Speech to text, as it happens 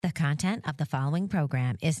content of the following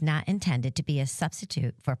program is not intended to be a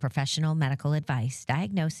substitute for professional medical advice,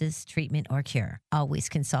 diagnosis, treatment, or cure. Always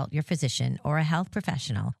consult your physician or a health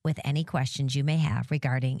professional with any questions you may have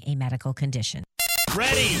regarding a medical condition.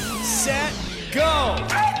 Ready, set, go!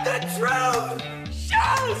 And the truth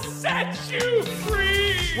shall set you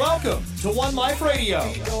free! Welcome to One Life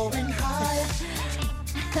Radio. Going high.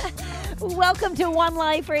 Welcome to One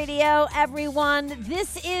Life Radio, everyone.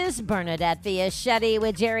 This is Bernadette Fiaschetti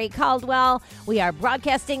with Jerry Caldwell. We are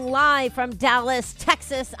broadcasting live from Dallas,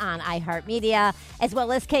 Texas on iHeartMedia, as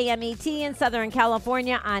well as KMET in Southern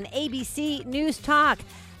California on ABC News Talk.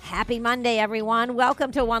 Happy Monday, everyone.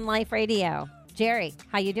 Welcome to One Life Radio. Jerry,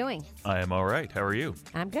 how you doing? I am all right. How are you?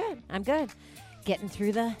 I'm good. Getting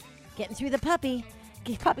through the puppy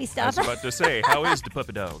stuff. I was about to say, how is the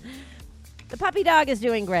puppy dog? The puppy dog is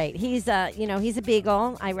doing great. He's he's a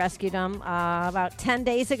beagle. I rescued him about 10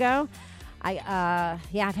 days ago. I've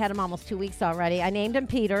had him almost 2 weeks already. I named him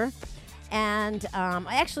Peter, and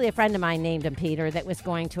actually a friend of mine named him Peter that was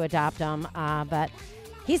going to adopt him, but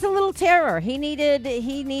he's a little terror. He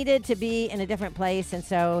needed to be in a different place, and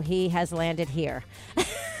so he has landed here.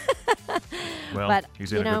 Well, but,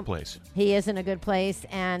 he's in a good place. He is in a good place.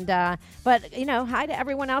 And but, hi to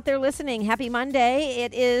everyone out there listening. Happy Monday.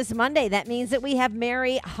 It is Monday. That means that we have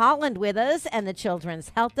Mary Holland with us and the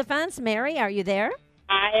Children's Health Defense. Mary, are you there?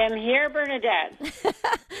 I am here, Bernadette.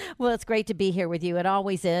 Well, it's great to be here with you. It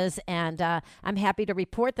always is. And I'm happy to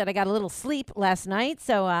report that I got a little sleep last night.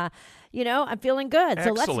 So, I'm feeling good.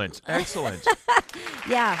 Excellent.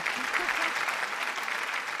 Yeah.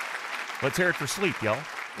 Let's hear it for sleep, y'all.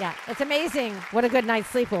 Yeah, it's amazing what a good night's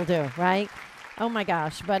sleep will do, right? Oh, my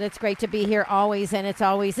gosh. But it's great to be here always. And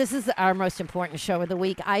this is our most important show of the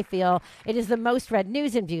week, I feel. It is the most read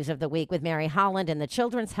news and views of the week with Mary Holland and the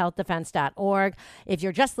children'shealthdefense.org. If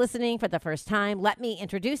you're just listening for the first time, let me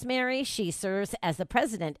introduce Mary. She serves as the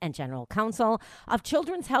president and general counsel of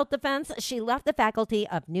Children's Health Defense. She left the faculty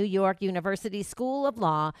of New York University School of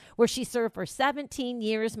Law, where she served for 17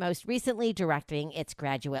 years, most recently directing its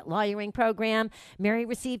graduate lawyering program. Mary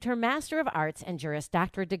received her Master of Arts and Juris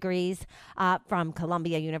Doctorate degrees from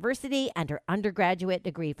Columbia University and her undergraduate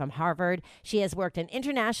degree from Harvard. She has worked in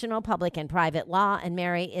international public and private law, and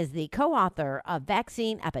Mary is the co-author of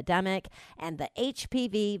Vaccine Epidemic and the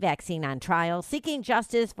HPV Vaccine on Trial, Seeking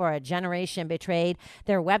Justice for a Generation Betrayed.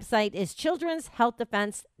 Their website is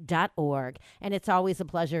children'shealthdefense.org, and it's always a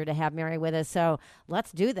pleasure to have Mary with us, so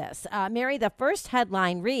let's do this. Mary, the first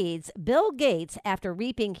headline reads, Bill Gates, after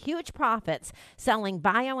reaping huge profits selling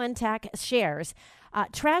BioNTech shares,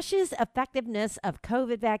 trashes effectiveness of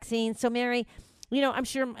COVID vaccines. So, Mary, I'm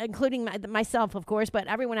sure, including myself, of course, but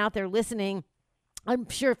everyone out there listening, I'm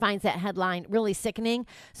sure finds that headline really sickening.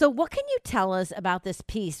 So what can you tell us about this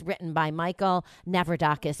piece written by Michael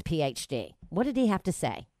Nevradakis, PhD? What did he have to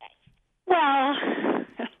say? Well,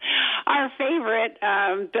 our favorite,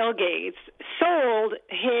 Bill Gates, sold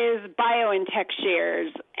his BioNTech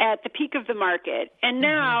shares at the peak of the market. And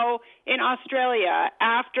now in Australia,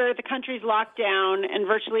 after the country's locked down and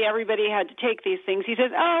virtually everybody had to take these things, he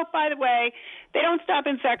says, oh, by the way, they don't stop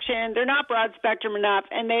infection, they're not broad spectrum enough,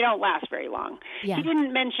 and they don't last very long. Yeah. He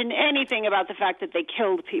didn't mention anything about the fact that they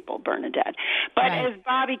killed people, Bernadette. But as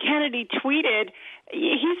Bobby Kennedy tweeted,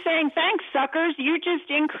 he's saying, thanks, suckers. You just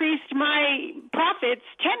increased my profits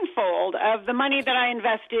tenfold of the money that I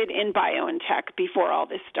invested in BioNTech before all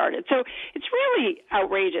this started. So it's really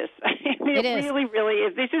outrageous. I mean, it really, really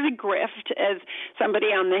is. This is a grift, as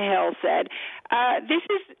somebody on the Hill said.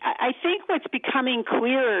 I think what's becoming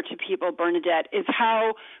clearer to people, Bernadette, is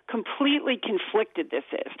how completely conflicted this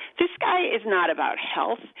is. This guy is not about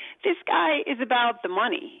health. This guy is about the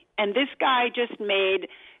money. And this guy just made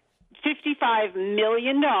 $55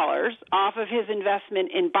 million off of his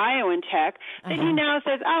investment in BioNTech that he now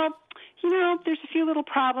says, there's a few little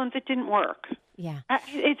problems. It didn't work. Yeah.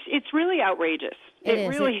 It's really outrageous. It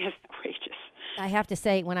really is outrageous. I have to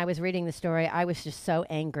say, when I was reading the story, I was just so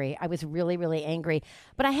angry. I was really, really angry.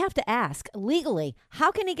 But I have to ask, legally, how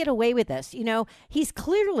can he get away with this? He's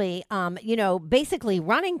clearly, basically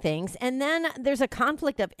running things, and then there's a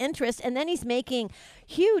conflict of interest, and then he's making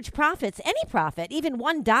huge profits. Any profit, even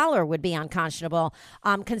 $1 would be unconscionable,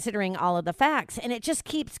 considering all of the facts. And it just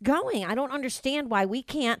keeps going. I don't understand why we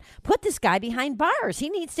can't put this guy behind bars. He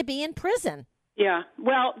needs to be in prison. Yeah,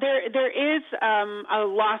 well, there is a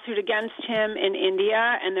lawsuit against him in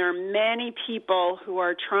India, and there are many people who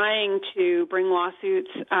are trying to bring lawsuits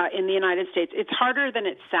in the United States. It's harder than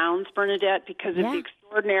it sounds, Bernadette, because of the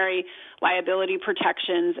extraordinary liability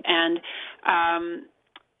protections, and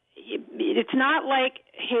it's not like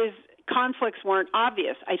his conflicts weren't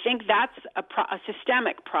obvious. I think that's a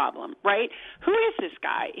systemic problem, right? Who is this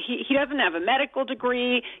guy? He doesn't have a medical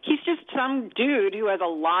degree. He's just some dude who has a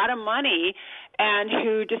lot of money and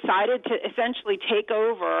who decided to essentially take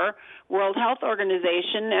over World Health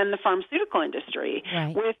Organization and the pharmaceutical industry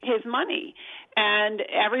with his money. And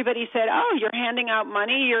everybody said, oh, you're handing out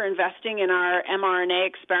money, you're investing in our mRNA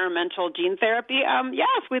experimental gene therapy.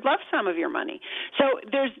 Yes, we'd love some of your money. So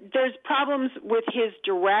there's problems with his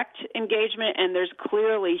direct engagement, and there's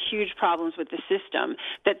clearly huge problems with the system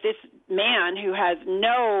that this man who has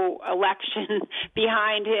no election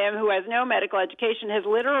behind him, who has no medical education, has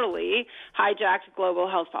literally hijacked global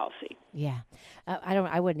health policy. Yeah.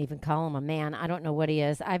 I wouldn't even call him a man. I don't know what he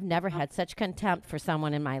is. I've never had such contempt for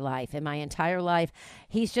someone in my life, in my entire life.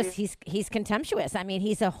 He's contemptuous. I mean,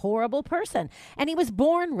 he's a horrible person. And he was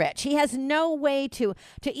born rich. He has no way to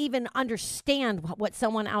even understand what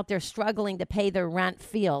someone out there struggling to pay their rent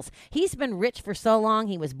feels. He's been rich for so long.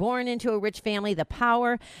 He was born into a rich family. The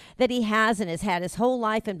power that he has and has had his whole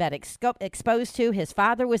life and been exposed to. His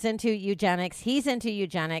father was into eugenics. He's into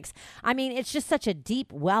eugenics. I mean, it's just such a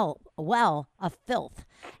deep well of filth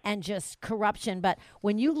and just corruption. But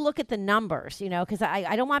when you look at the numbers, because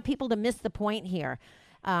I don't want people to miss the point here.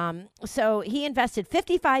 So he invested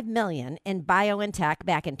 $55 million in BioNTech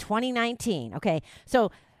back in 2019. Okay,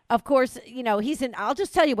 so of course, I'll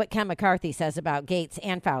just tell you what Ken McCarthy says about Gates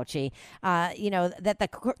and Fauci, that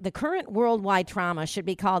the current worldwide trauma should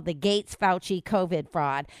be called the Gates-Fauci COVID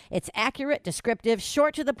fraud. It's accurate, descriptive,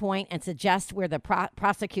 short to the point, and suggests where the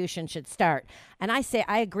prosecution should start. And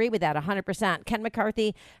I agree with that 100%. Ken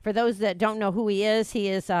McCarthy, for those that don't know who he is,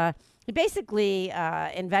 he basically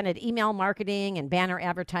invented email marketing and banner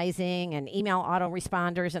advertising and email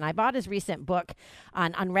autoresponders. And I bought his recent book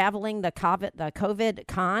on unraveling the COVID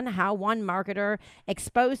con, how one marketer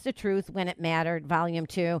exposed the truth when it mattered, volume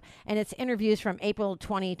 2. And it's interviews from April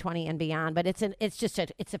 2020 and beyond. But it's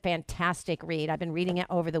a fantastic read. I've been reading it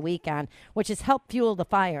over the weekend, which has helped fuel the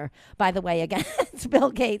fire, by the way, against Bill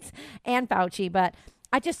Gates and Fauci. But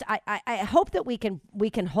I hope that we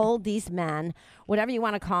can hold these men, whatever you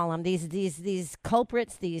want to call them, these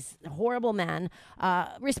culprits, these horrible men,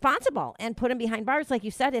 responsible and put them behind bars. Like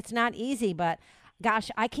you said, it's not easy, but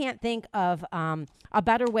gosh, I can't think of a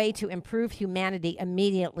better way to improve humanity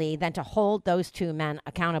immediately than to hold those two men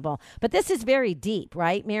accountable. But this is very deep,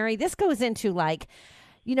 right, Mary? This goes into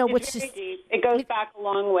It's very deep. It goes back a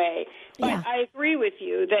long way. But yeah. I agree with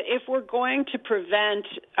you that if we're going to prevent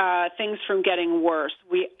things from getting worse,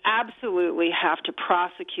 we absolutely have to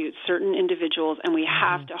prosecute certain individuals and we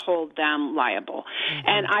have to hold them liable.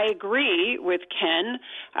 And I agree with Ken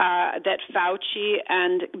that Fauci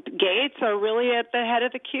and Gates are really at the head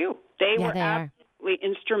of the queue. They were absolutely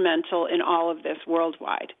instrumental in all of this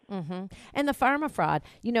worldwide. And the pharma fraud,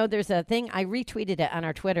 there's a thing, I retweeted it on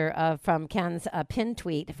our Twitter from Ken's pin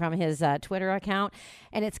tweet from his Twitter account,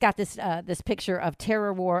 and it's got this picture of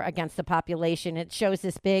terror war against the population. It shows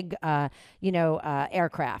this big,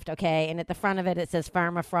 aircraft, okay, and at the front of it, it says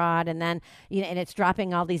pharma fraud, and then, and it's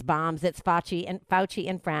dropping all these bombs. It's Fauci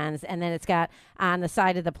and friends, and then it's got on the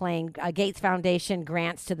side of the plane, Gates Foundation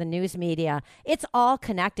grants to the news media. It's all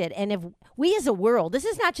connected, and if we as a world, this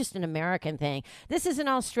is not just an American thing. This is an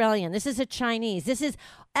Australian. This is a Chinese. This is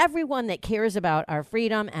everyone that cares about our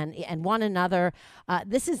freedom and one another.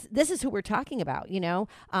 This is who we're talking about.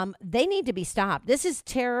 They need to be stopped. This is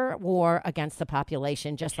terror war against the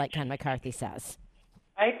population, just like Ken McCarthy says.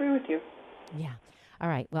 I agree with you. Yeah. All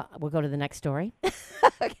right. Well, we'll go to the next story.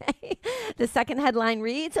 Okay. The second headline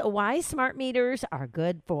reads, why smart meters are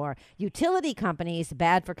good for utility companies,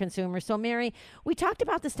 bad for consumers. So, Mary, we talked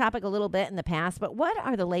about this topic a little bit in the past, but what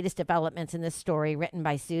are the latest developments in this story written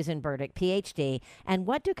by Susan Burdick, PhD, and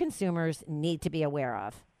what do consumers need to be aware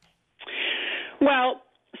of? Well,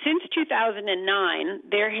 since 2009,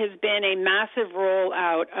 there has been a massive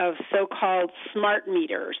rollout of so-called smart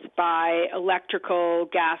meters by electrical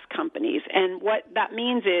gas companies. And what that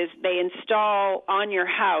means is they install on your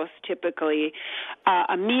house, typically,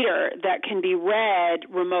 a meter that can be read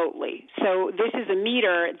remotely. So this is a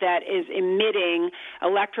meter that is emitting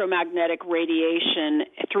electromagnetic radiation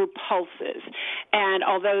through pulses. And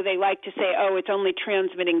although they like to say, it's only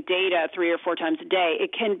transmitting data 3 or 4 times a day, it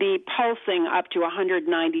can be pulsing up to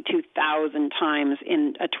 192,000 times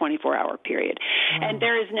in a 24-hour period. And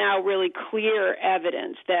there is now really clear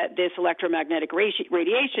evidence that this electromagnetic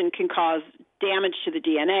radiation can cause damage to the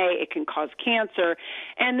DNA. It can cause cancer.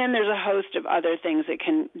 And then there's a host of other things it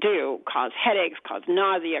can do, cause headaches, cause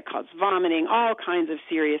nausea, cause vomiting, all kinds of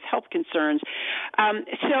serious health concerns.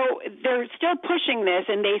 So they're still pushing this,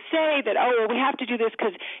 and they say that, we have to do this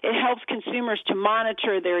because it helps consumers to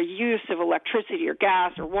monitor their use of electricity or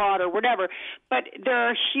gas or water, whatever. But there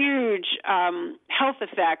are huge health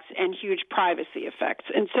effects and huge privacy effects.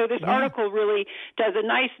 And so this article really does a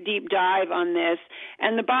nice deep dive on this.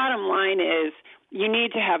 And the bottom line is, you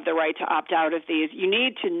need to have the right to opt out of these. You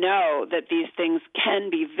need to know that these things can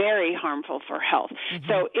be very harmful for health. Mm-hmm.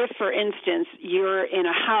 So if, for instance, you're in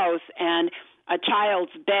a house and a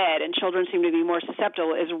child's bed, and children seem to be more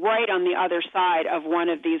susceptible, is right on the other side of one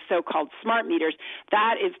of these so-called smart meters,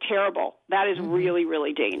 that is terrible. That is really,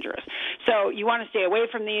 really dangerous. So you want to stay away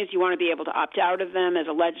from these. You want to be able to opt out of them as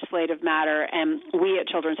a legislative matter. And we at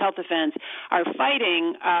Children's Health Defense are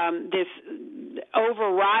fighting this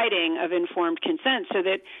overriding of informed consent so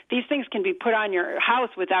that these things can be put on your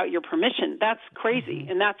house without your permission. That's crazy,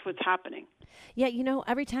 and that's what's happening. Yeah,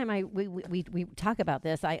 every time we talk about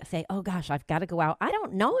this, I say, oh, gosh, I've got to go out. I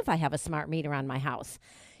don't know if I have a smart meter on my house.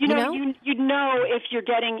 You'd know if you're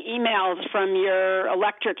getting emails from your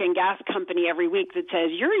electric and gas company every week that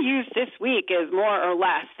says your use this week is more or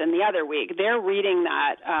less than the other week. They're reading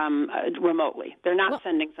that remotely. They're not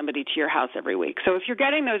sending somebody to your house every week. So if you're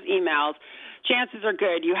getting those emails, chances are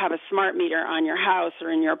good you have a smart meter on your house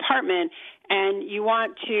or in your apartment, and you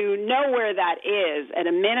want to know where that is at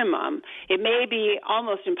a minimum. It may be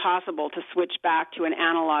almost impossible to switch back to an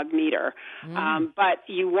analog meter, but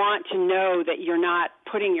you want to know that you're not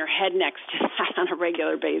putting your head next to that on a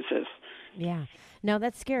regular basis. Yeah. No,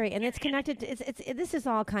 that's scary. And it's connected to, this is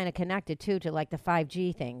all kind of connected, too, to like the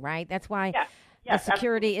 5G thing, right? That's why... Yeah. The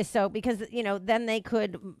security is so, because, then they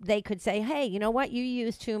could say, hey, you know what, you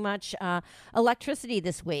use too much electricity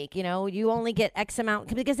this week. You only get X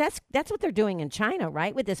amount, because that's what they're doing in China,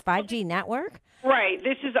 right, with this 5G network? Right.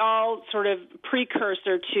 This is all sort of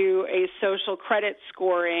precursor to a social credit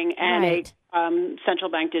scoring and a central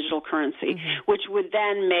bank digital currency, which would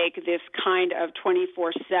then make this kind of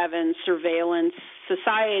 24/7 surveillance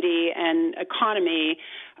society and economy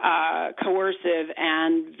coercive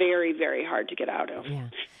and very, very hard to get out of. Yeah.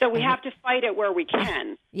 So we have to fight it where we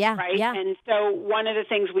can. Right? Yeah. And so one of the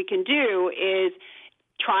things we can do is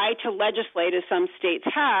try to legislate, as some states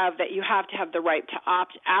have, that you have to have the right to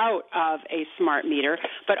opt out of a smart meter,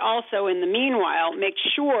 but also in the meanwhile, make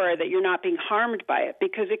sure that you're not being harmed by it,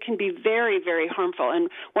 because it can be very, very harmful. And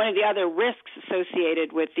one of the other risks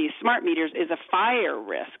associated with these smart meters is a fire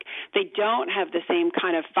risk. They don't have the same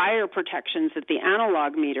kind of fire protections that the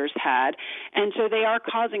analog meters had, and so they are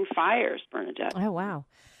causing fires, Bernadette. Oh, wow.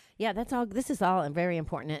 Yeah, this is all very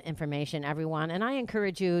important information, everyone. And I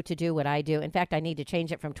encourage you to do what I do. In fact, I need to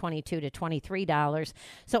change it from $22 to $23.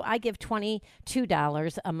 So I give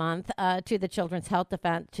 $22 a month to the Children's Health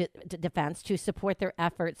Defense to support their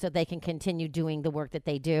efforts so they can continue doing the work that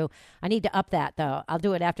they do. I need to up that, though. I'll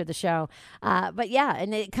do it after the show. But yeah,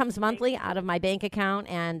 and it comes monthly out of my bank account,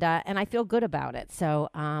 and I feel good about it. So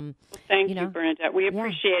thank you, Bernadette. We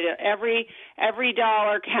appreciate it. Every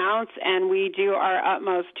dollar counts, and we do our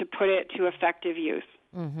utmost to put it to effective use.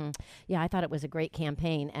 Mm-hmm. Yeah, I thought it was a great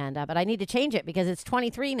campaign, and but I need to change it because it's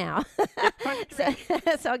 23 now.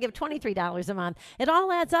 So I'll give $23 a month. It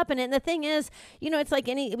all adds up, and the thing is, it's like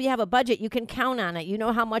we have a budget. You can count on it. You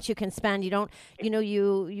know how much you can spend. You don't,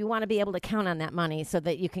 you want to be able to count on that money so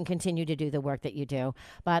that you can continue to do the work that you do.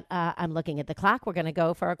 But I'm looking at the clock. We're going to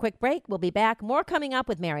go for a quick break. We'll be back. More coming up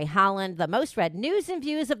with Mary Holland, the most read news and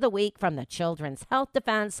views of the week from the Children's Health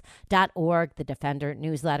Defense.org, the Defender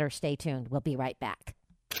newsletter. Stay tuned. We'll be right back.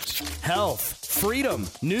 Health, freedom,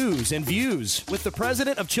 news, and views with the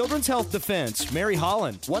president of Children's Health Defense, Mary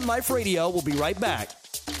Holland. One Life Radio will be right back.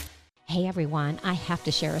 Hey everyone, I have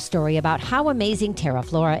to share a story about how amazing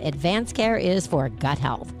TerraFlora Advanced Care is for gut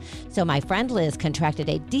health. So my friend Liz contracted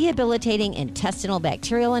a debilitating intestinal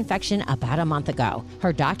bacterial infection about a month ago.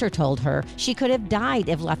 Her doctor told her she could have died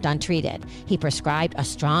if left untreated. He prescribed a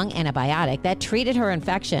strong antibiotic that treated her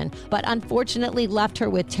infection, but unfortunately left her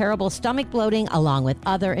with terrible stomach bloating along with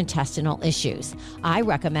other intestinal issues. I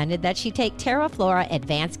recommended that she take TerraFlora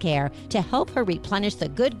Advanced Care to help her replenish the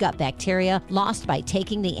good gut bacteria lost by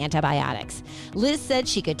taking the antibiotics. Liz said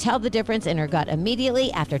she could tell the difference in her gut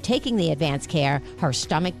immediately after taking the Advanced Care. Her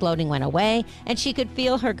stomach bloating went away, and she could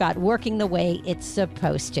feel her gut working the way it's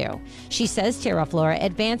supposed to. She says TerraFlora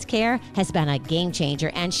Advanced Care has been a game changer,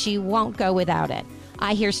 and she won't go without it.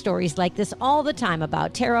 I hear stories like this all the time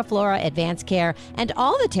about TerraFlora Advanced Care and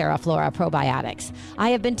all the TerraFlora probiotics. I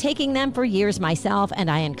have been taking them for years myself, and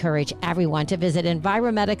I encourage everyone to visit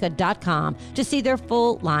Enviromedica.com to see their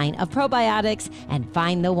full line of probiotics and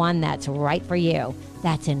find the one that's right for you.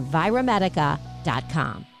 That's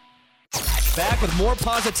Enviromedica.com. Back with more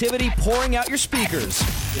positivity pouring out your speakers.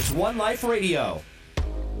 It's One Life Radio.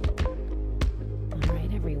 All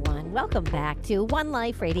right, everyone. Welcome back to One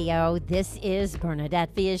Life Radio. This is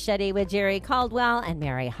Bernadette Fiaschetti with Jerry Caldwell and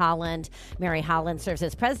Mary Holland. Mary Holland serves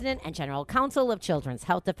as president and general counsel of Children's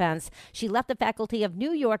Health Defense. She left the faculty of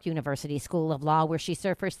New York University School of Law, where she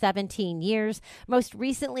served for 17 years, most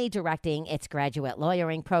recently directing its graduate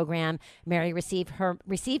lawyering program. Mary received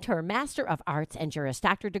her Master of Arts and Juris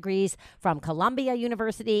Doctor degrees from Columbia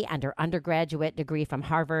University and her undergraduate degree from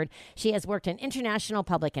Harvard. She has worked in international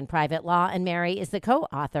public and private law, and Mary is the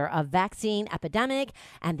co-author of Vaccine Epidemic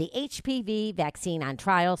and the HPV Vaccine on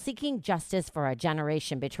Trial, Seeking Justice for a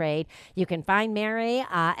Generation Betrayed. You can find Mary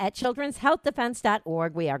at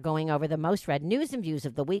childrenshealthdefense.org. We are going over the most read news and views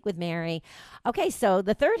of the week with Mary. Okay, so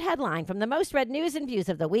the third headline from the most read news and views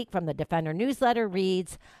of the week from the Defender newsletter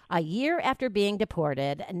reads, a year after being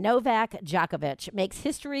deported, Novak Djokovic makes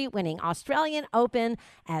history winning Australian Open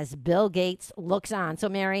as Bill Gates looks on. So,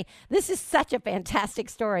 Mary, this is such a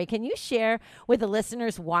fantastic story. Can you share with the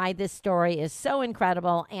listeners why this story is so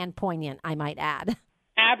incredible and poignant, I might add?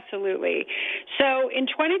 Absolutely. So in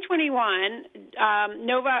 2021,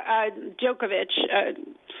 Novak Djokovic,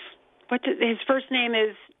 his first name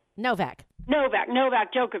is? Novak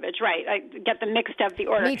Djokovic, right. I get them mixed up, the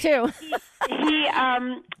order. Me too.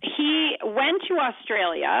 He went to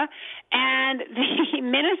Australia, and the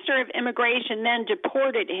Minister of Immigration then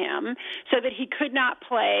deported him so that he could not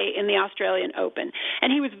play in the Australian Open.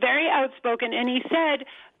 And he was very outspoken, and he said,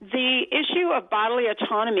 the issue of bodily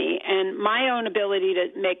autonomy and my own ability to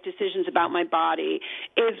make decisions about my body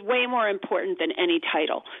is way more important than any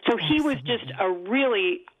title. So he was just a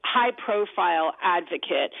really high-profile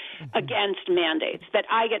advocate against mandates, that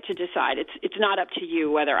I get to decide. It's not up to you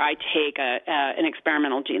whether I take an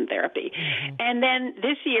experimental gene therapy. And then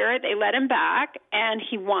this year they let him back, and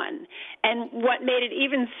he won. And what made it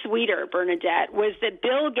even sweeter, Bernadette, was that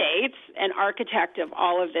Bill Gates, an architect of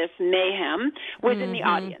all of this mayhem, was in the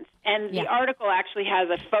audience. And the article actually has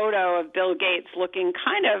a photo of Bill Gates looking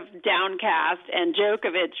kind of downcast and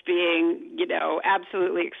Djokovic being,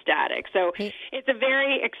 absolutely ecstatic. So it's a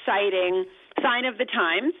very exciting sign of the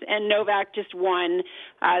times, and Novak just won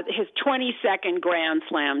his 22nd Grand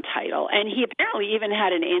Slam title. And he apparently even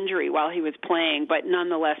had an injury while he was playing, but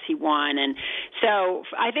nonetheless he won. And so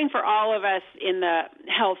I think for all of us in the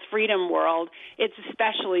health freedom world, it's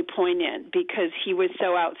especially poignant because he was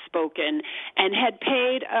so outspoken and had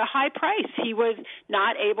paid a high price. He was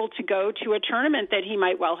not able to go to a tournament that he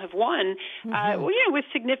might well have won, with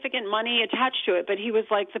significant money attached to it. But he was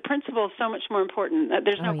like, the principle is so much more important.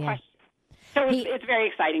 There's no question. So it's very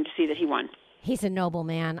exciting to see that he won. He's a noble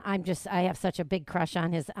man. I have such a big crush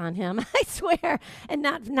on him. I swear, and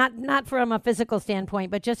not from a physical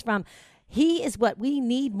standpoint, but just from. He is what we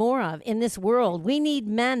need more of in this world. We need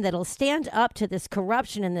men that'll stand up to this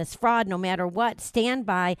corruption and this fraud, no matter what. Stand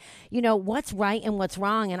by, what's right and what's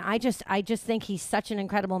wrong. And I just think he's such an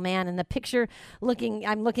incredible man. And the picture,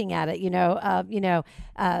 I'm looking at it.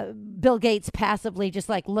 Bill Gates passively just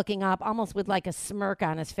like looking up, almost with like a smirk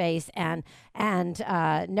on his face, and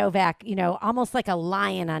Novak, almost like a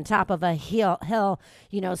lion on top of a hill,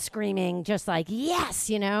 screaming just like yes,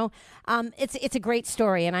 It's a great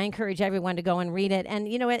story, and I encourage everyone to go and read it. And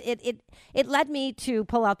it led me to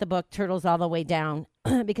pull out the book Turtles All the Way Down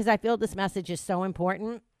because I feel this message is so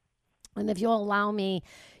important. And if you'll allow me,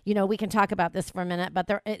 we can talk about this for a minute,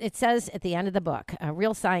 but it says at the end of the book,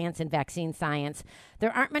 Real Science and Vaccine Science,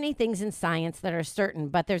 there aren't many things in science that are certain,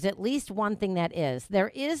 but there's at least one thing that is.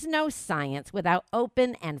 There is no science without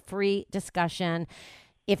open and free discussion.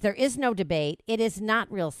 If there is no debate, it is not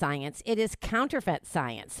real science. It is counterfeit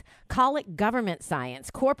science. Call it government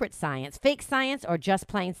science, corporate science, fake science, or just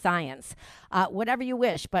plain science. Whatever you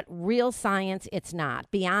wish, but real science, it's not.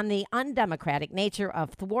 Beyond the undemocratic nature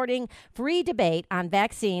of thwarting free debate on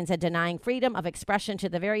vaccines and denying freedom of expression to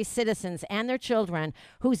the very citizens and their children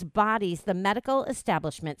whose bodies the medical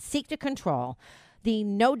establishment seek to control, the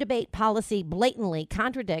no debate policy blatantly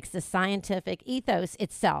contradicts the scientific ethos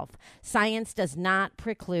itself. Science does not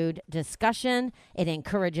preclude discussion. It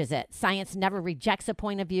encourages it. Science never rejects a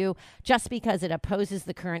point of view just because it opposes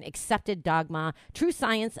the current accepted dogma. True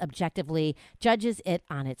science objectively judges it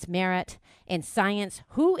on its merit. In science,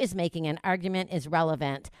 who is making an argument is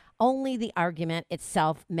relevant. Only the argument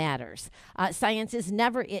itself matters. Science is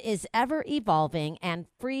ever evolving, and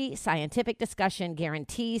free scientific discussion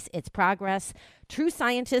guarantees its progress. True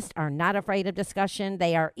scientists are not afraid of discussion.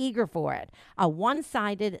 They are eager for it. A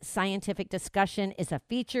one-sided scientific discussion is a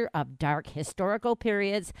feature of dark historical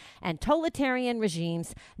periods and totalitarian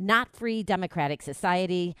regimes, not free democratic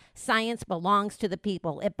society. Science belongs to the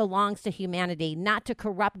people. It belongs to humanity, not to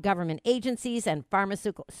corrupt government agencies and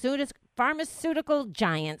pharmaceutical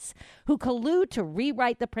giants who collude to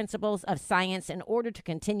rewrite the principles of science in order to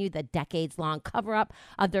continue the decades-long cover-up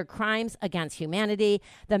of their crimes against humanity.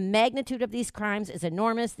 The magnitude of these crimes is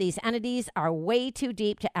enormous. These entities are way too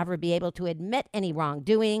deep to ever be able to admit any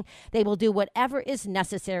wrongdoing. They will do whatever is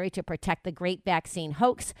necessary to protect the great vaccine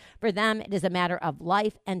hoax. For them, it is a matter of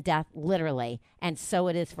life and death, literally. And so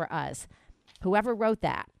it is for us. Whoever wrote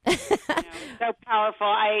that. So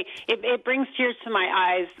powerful. It brings tears to my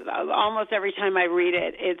eyes almost every time I read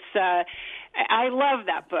it. I love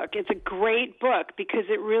that book. It's a great book because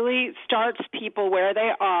it really starts people where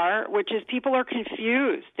they are, which is people are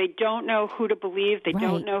confused. They don't know who to believe. They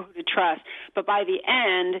don't know who to trust. But by the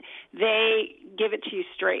end, they give it to you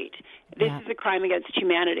straight. This is a crime against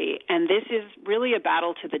humanity, and this is really a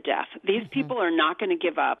battle to the death. These people are not going to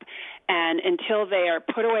give up, and until they are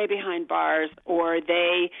put away behind bars or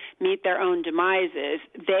they meet their own demises,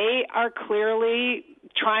 they are clearly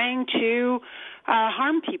trying to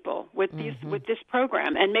harm people with this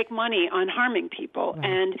program and make money on harming people. Right.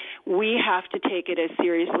 And we have to take it as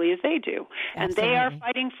seriously as they do. Absolutely. And they are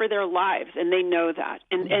fighting for their lives, and they know that.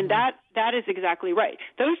 And that is exactly right.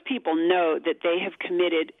 Those people know that they have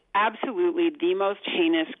committed absolutely the most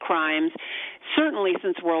heinous crimes, certainly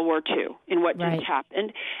since World War II, in what just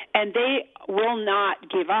happened. And they will not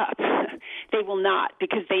give up. They will not,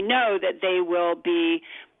 because they know that they will be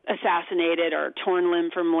assassinated or torn limb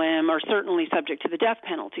from limb or certainly subject to the death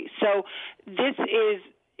penalty. So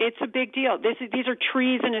it's a big deal. These are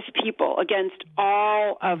treasonous people against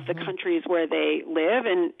all of the countries where they live,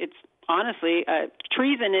 and it's honestly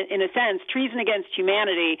treason in a sense. Treason against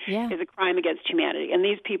humanity is a crime against humanity, and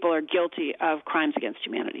these people are guilty of crimes against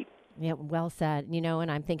humanity. Yeah, well said. And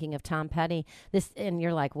I'm thinking of Tom Petty. And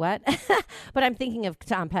you're like, what? But I'm thinking of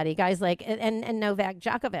Tom Petty, guys like and Novak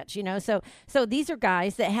Djokovic. So these are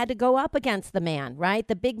guys that had to go up against the man, right?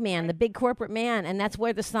 The big man, the big corporate man, and that's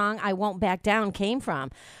where the song "I Won't Back Down" came from.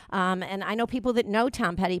 And I know people that know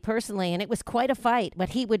Tom Petty personally, and it was quite a fight, but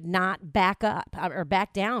he would not back up or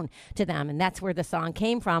back down to them, and that's where the song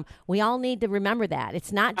came from. We all need to remember that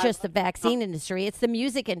it's not just the vaccine industry; it's the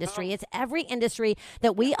music industry. It's every industry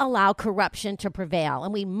that we allow corruption to prevail,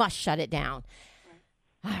 and we must shut it down.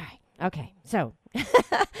 All right. Okay. So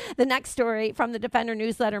the next story from the Defender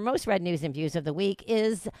newsletter, most read news and views of the week,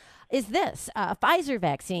 is this. Pfizer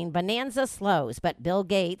vaccine bonanza slows, but Bill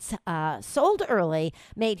Gates sold early,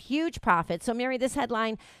 made huge profits. So, Mary, this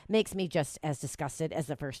headline makes me just as disgusted as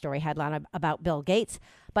the first story headline about Bill Gates.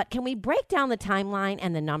 But can we break down the timeline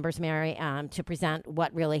and the numbers, Mary, to present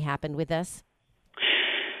what really happened with this?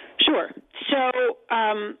 Sure. So,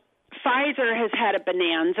 Pfizer has had a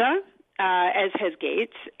bonanza, as has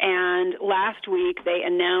Gates, and last week they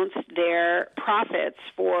announced their profits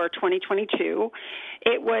for 2022.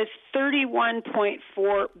 It was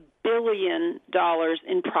 $31.4 billion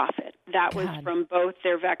in profit. That was from both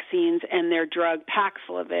their vaccines and their drug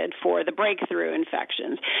Paxlovid for the breakthrough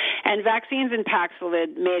infections. And vaccines and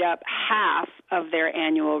Paxlovid made up half of their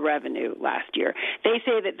annual revenue last year. They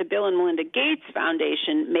say that the Bill and Melinda Gates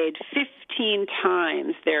Foundation made 15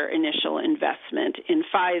 times their initial investment in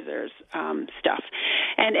Pfizer's stuff.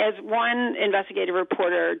 And as one investigative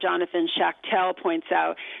reporter, Jonathan Schachtel, points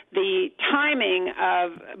out, the timing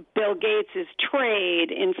of Bill Gates'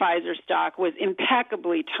 trade in Pfizer stock was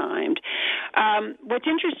impeccably timed. What's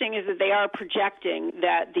interesting is that they are projecting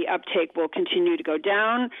that the uptake will continue to go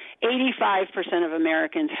down. 85% of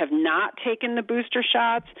Americans have not taken the booster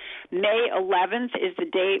shots. May 11th is the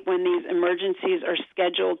date when these emergencies are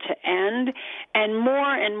scheduled to end. And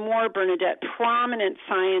more, Bernadette, prominent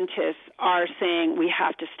scientists are saying we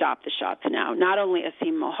have to stop the shots now. Not only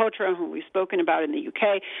Asim Malhotra, whom we've spoken about in the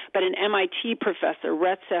UK, but an MIT professor,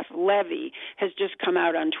 Recep Levy, has just come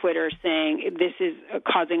out on Twitter saying this is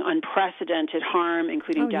causing unprecedented harm,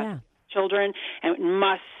 including death of children, and it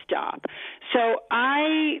must stop. So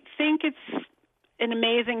I think it's an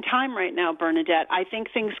amazing time right now, Bernadette. I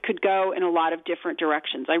think things could go in a lot of different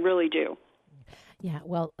directions. I really do. Yeah,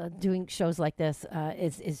 well, doing shows like this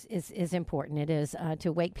is important. It is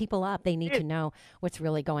to wake people up. They need to know what's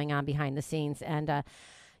really going on behind the scenes. And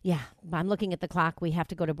Yeah, I'm looking at the clock. We have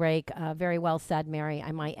to go to break. Very well said, Mary,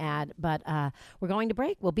 I might add. But we're going to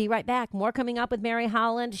break. We'll be right back. More coming up with Mary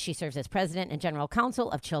Holland. She serves as president and general counsel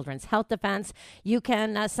of Children's Health Defense. You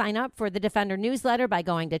can sign up for the Defender newsletter by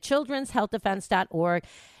going to childrenshealthdefense.org.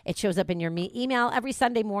 It shows up in your email every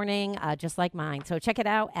Sunday morning, just like mine. So check it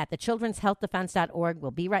out at the childrenshealthdefense.org. We'll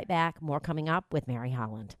be right back. More coming up with Mary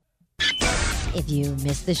Holland. If you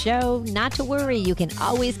missed the show, not to worry. You can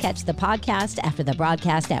always catch the podcast after the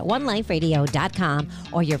broadcast at oneliferadio.com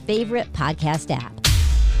or your favorite podcast app.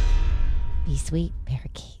 Be sweet,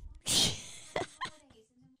 parakeet.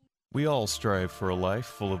 We all strive for a life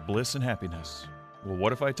full of bliss and happiness. Well,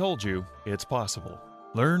 what if I told you it's possible?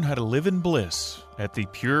 Learn how to live in bliss at the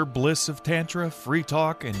Pure Bliss of Tantra free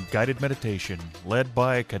talk and guided meditation led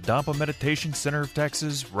by Kadampa Meditation Center of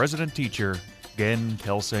Texas resident teacher Gen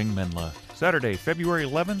Kelsang Menla. Saturday, February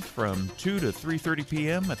 11th from 2 to 3:30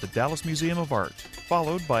 p.m. at the Dallas Museum of Art,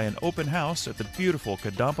 followed by an open house at the beautiful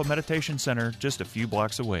Kadampa Meditation Center just a few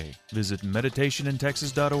blocks away. Visit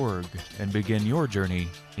meditationintexas.org and begin your journey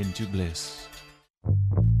into bliss.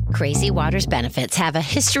 Crazy Water's benefits have a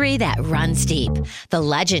history that runs deep. The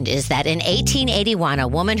legend is that in 1881, a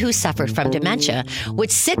woman who suffered from dementia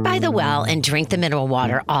would sit by the well and drink the mineral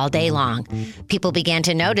water all day long. People began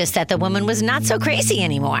to notice that the woman was not so crazy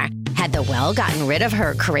anymore. Had the well gotten rid of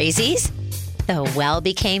her crazies? The well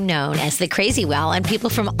became known as the Crazy Well, and people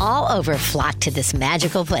from all over flocked to this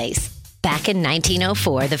magical place. Back in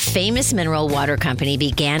 1904, the famous mineral water company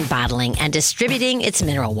began bottling and distributing its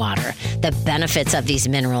mineral water. The benefits of these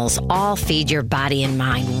minerals all feed your body and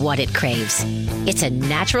mind what it craves. It's a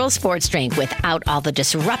natural sports drink without all the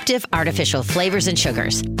disruptive artificial flavors and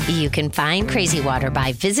sugars. You can find Crazy Water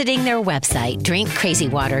by visiting their website,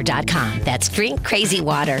 drinkcrazywater.com. That's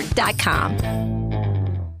drinkcrazywater.com.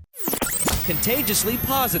 Contagiously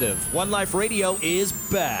positive. One Life Radio is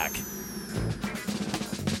back.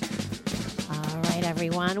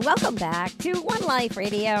 Everyone, welcome back to One Life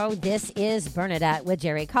Radio. This is Bernadette with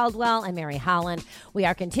Jerry Caldwell and Mary Holland. We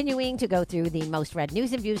are continuing to go through the most read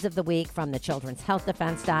news and views of the week from the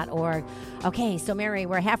childrenshealthdefense.org. Okay, so Mary,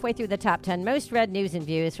 we're halfway through the top 10 most read news and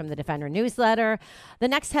views from the Defender newsletter. The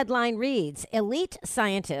next headline reads, Elite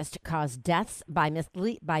Scientist Caused Deaths by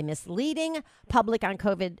Misleading Public on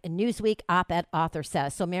COVID, Newsweek op-ed author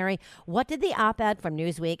says. So Mary, what did the op-ed from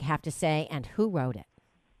Newsweek have to say and who wrote it?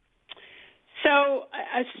 So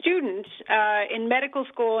a student in medical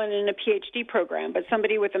school and in a PhD program, but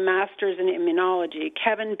somebody with a master's in immunology,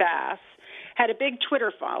 Kevin Bass, had a big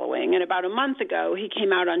Twitter following. And about a month ago, he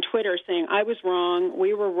came out on Twitter saying, I was wrong,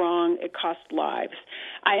 we were wrong, it cost lives.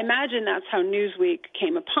 I imagine that's how Newsweek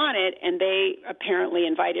came upon it, and they apparently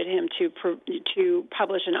invited him to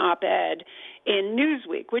publish an op-ed in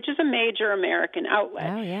Newsweek, which is a major American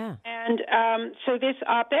outlet. Oh, yeah. And so this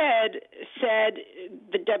op-ed said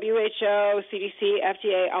the WHO, CDC,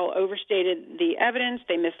 FDA all overstated the evidence.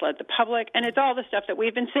 They misled the public. And it's all the stuff that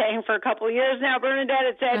we've been saying for a couple of years now, Bernadette.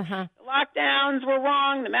 It said lockdowns were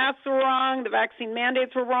wrong, the masks were wrong, the vaccine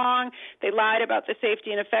mandates were wrong. They lied about the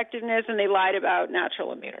safety and effectiveness, and they lied about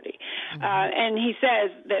natural immunity. And he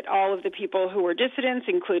says that all of the people who were dissidents,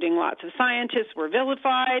 including lots of scientists, were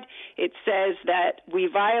vilified. It says that we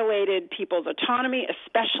violated people's autonomy,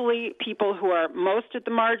 especially people who are most at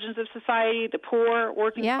the margins of society, the poor,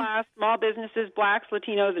 working class, small businesses, blacks,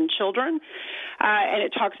 Latinos, and children. And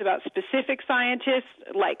it talks about specific scientists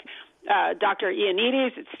like Dr.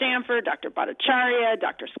 Ioannidis at Stanford, Dr. Bhattacharya,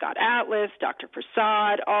 Dr. Scott Atlas, Dr.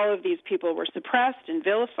 Prasad. All of these people were suppressed and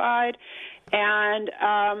vilified. And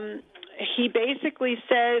he basically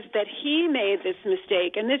says that he made this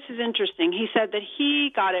mistake, and this is interesting. He said that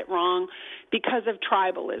he got it wrong because of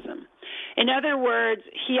tribalism. In other words,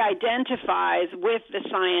 he identifies with the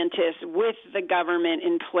scientists, with the government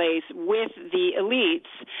in place, with the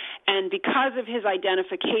elites, and because of his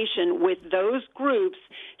identification with those groups,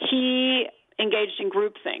 he engaged in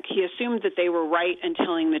groupthink. He assumed that they were right and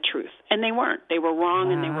telling the truth, and they weren't. They were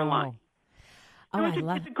wrong and they were lying.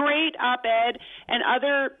 It's a great op-ed, and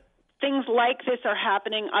other things like this are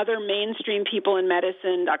happening. Other mainstream people in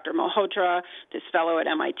medicine, Dr. Malhotra, this fellow at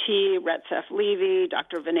MIT, Retsef Levy,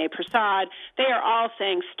 Dr. Vinay Prasad, they are all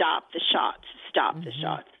saying, stop the shots, stop the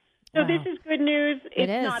shots. So Wow. this is good news. It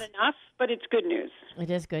It's is. not enough, but it's good news. It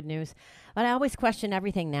is good news. But I always question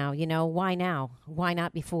everything now. Why now? Why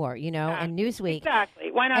not before? And Newsweek.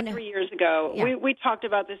 Exactly. Why not And, 3 years ago? yeah. We talked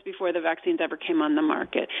about this before the vaccines ever came on the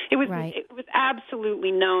market. It was Right. it was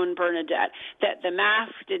absolutely known, Bernadette, that the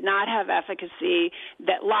mask did not have efficacy,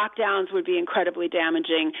 that lockdowns would be incredibly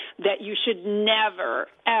damaging, that you should never,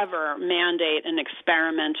 ever mandate an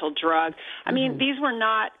experimental drug. I mean, these were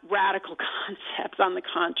not radical concepts, on the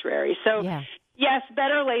contrary. So, Yeah. yes,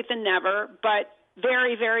 better late than never, but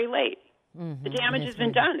very, very late. The damage has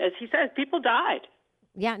been done. As he says, people died.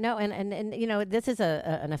 Yeah, no, and this is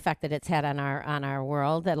an effect that it's had on our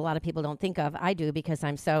world that a lot of people don't think of. I do, because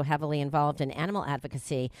I'm so heavily involved in animal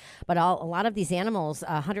advocacy. But a lot of these animals,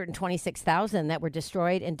 126,000 that were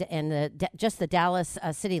destroyed in just the Dallas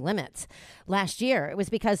city limits last year. It was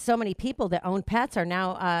because so many people that own pets are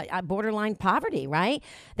now borderline poverty. Right?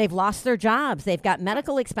 They've lost their jobs. They've got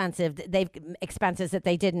medical expenses that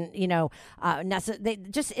they didn't.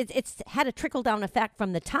 It's had a trickle down effect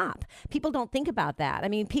from the top. People don't think about that. I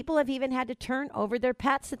mean, people have even had to turn over their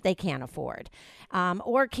pets that they can't afford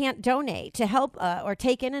or can't donate to help or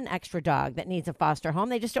take in an extra dog that needs a foster home.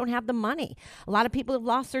 They just don't have the money. A lot of people have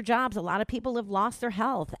lost their jobs. A lot of people have lost their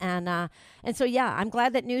health. And so, yeah, I'm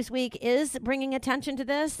glad that Newsweek is bringing attention to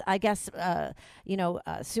this. I guess,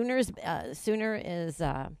 sooner is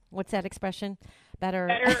what's that expression? Better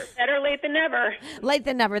late than never. Late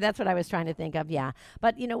than never. That's what I was trying to think of. Yeah.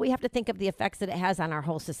 But, we have to think of the effects that it has on our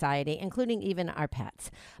whole society, including even our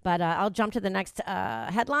pets. But I'll jump to the next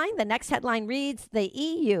headline. The next headline reads, the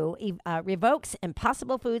EU revokes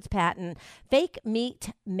Impossible Foods patent. Fake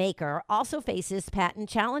meat maker also faces patent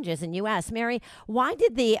challenges in U.S. Mary, why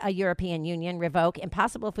did the European Union revoke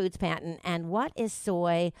Impossible Foods patent, and what is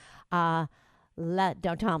soy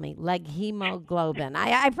don't tell me. Leghemoglobin.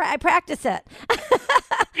 I practice it.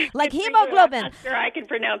 Leghemoglobin. I'm not sure I can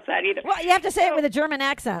pronounce that either. Well, you have to say it with a German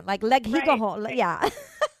accent, like leghemoglobin. Right. Yeah. So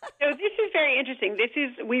this is very interesting.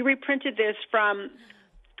 We reprinted this from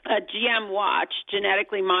a GM watch,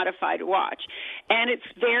 genetically modified watch. And it's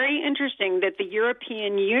very interesting that the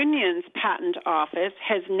European Union's patent office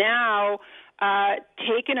has now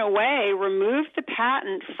removed the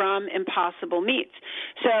patent from Impossible Meats.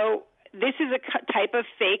 So this is a type of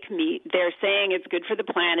fake meat. They're saying it's good for the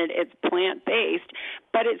planet. It's plant-based,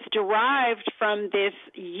 but it's derived from this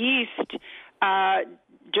yeast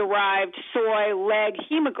derived soy leg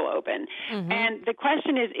hemoglobin. And the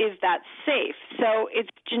question is that safe? So it's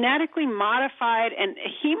genetically modified, and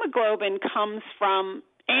hemoglobin comes from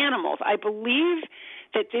animals. I believe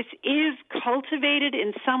that this is cultivated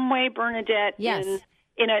in some way, Bernadette, yes.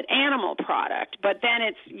 in an animal product, but then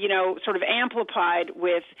it's sort of amplified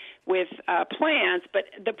with plants. But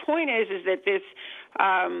the point is that this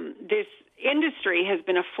industry has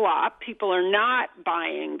been a flop. People are not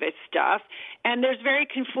buying this stuff, and there's very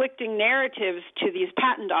conflicting narratives to these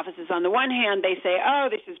patent offices. On the one hand, they say, "Oh,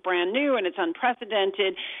 this is brand new and it's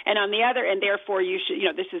unprecedented," and on the other, and therefore you should,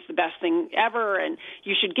 this is the best thing ever, and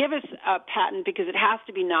you should give us a patent because it has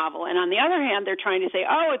to be novel. And on the other hand, they're trying to say,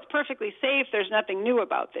 "Oh, it's perfectly safe. There's nothing new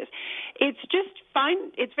about this." It's just fine.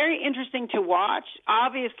 It's very interesting to watch.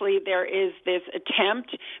 Obviously, there is this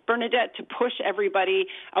attempt, Bernadette, to push everybody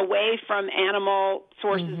away from animal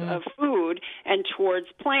sources of food and towards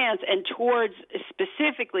plants and towards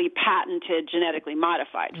specifically patented genetically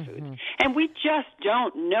modified foods. And we just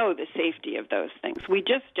don't know the safety of those things. We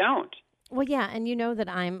just don't. Well, yeah, and you know that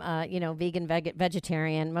I'm, vegan,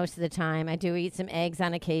 vegetarian most of the time. I do eat some eggs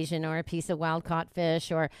on occasion, or a piece of wild-caught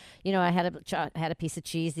fish, or, I had a piece of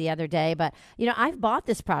cheese the other day. But, I've bought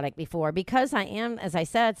this product before because I am, as I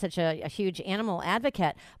said, such a huge animal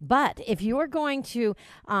advocate. But if you're going to,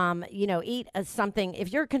 eat something,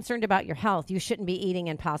 if you're concerned about your health, you shouldn't be eating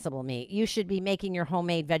Impossible meat. You should be making your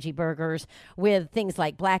homemade veggie burgers with things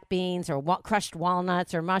like black beans or crushed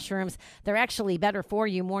walnuts or mushrooms. They're actually better for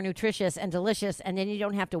you, more nutritious and delicious, and then you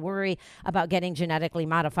don't have to worry about getting genetically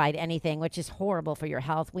modified anything, which is horrible for your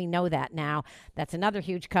health. We know that now. That's another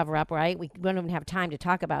huge cover-up, right? We don't even have time to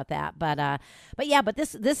talk about that. But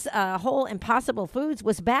this whole Impossible Foods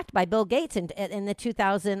was backed by Bill Gates in the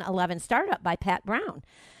 2011 startup by Pat Brown.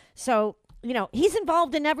 So, he's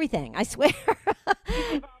involved in everything, I swear.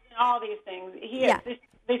 He's involved in all these things. He is.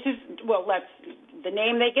 This is, the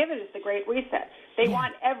name they give it is the Great Reset. They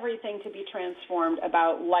want everything to be transformed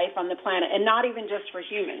about life on the planet, and not even just for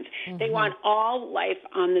humans. They want all life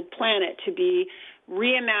on the planet to be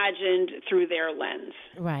reimagined through their lens.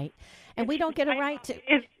 Right. And we don't get a right to.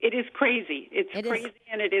 It is crazy. It's crazy,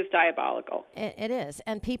 and it is diabolical. It is.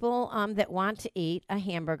 And people that want to eat a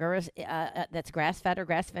hamburger that's grass-fed or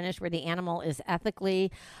grass-finished, where the animal is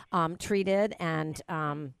ethically treated and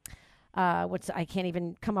I can't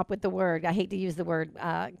even come up with the word. I hate to use the word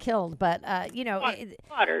killed, but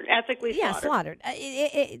slaughtered, ethically slaughtered. Yeah, slaughtered.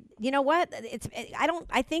 You know what?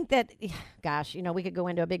 I think that, gosh, we could go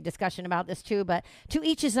into a big discussion about this too, but to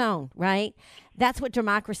each his own, right? That's what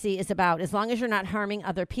democracy is about. As long as you're not harming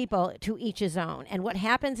other people, to each his own. And what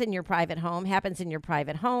happens in your private home happens in your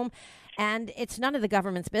private home, and it's none of the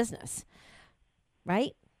government's business,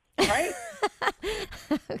 right? Right.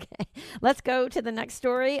 Okay. Let's go to the next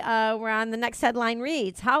story. We're on the next headline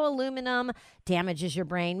reads, How Aluminum Damages Your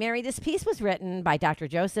Brain. Mary, this piece was written by Dr.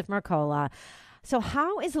 Joseph Mercola. So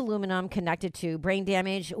how is aluminum connected to brain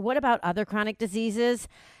damage? What about other chronic diseases?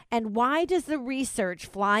 And why does the research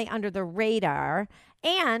fly under the radar?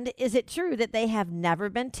 And is it true that they have never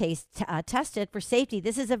been tested for safety?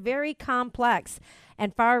 This is a very complex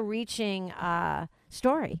and far-reaching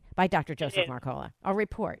story by Dr. Joseph Mercola. A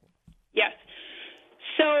report. Yes.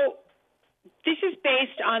 So this is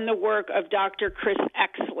based on the work of Dr. Chris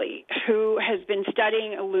Exley, who has been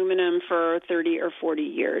studying aluminum for 30 or 40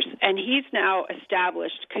 years. And he's now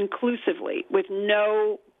established conclusively, with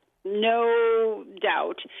no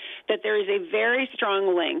doubt, that there is a very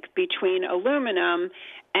strong link between aluminum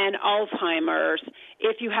and Alzheimer's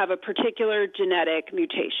if you have a particular genetic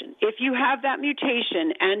mutation. If you have that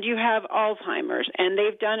mutation and you have Alzheimer's, and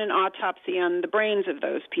they've done an autopsy on the brains of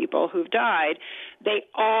those people who've died, they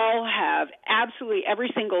all have, absolutely every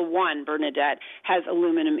single one, Bernadette, has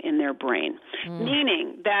aluminum in their brain,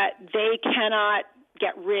 meaning that they cannot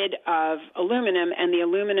get rid of aluminum, and the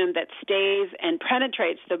aluminum that stays and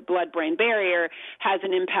penetrates the blood-brain barrier has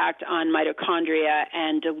an impact on mitochondria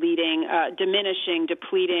and depleting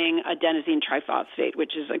adenosine triphosphate,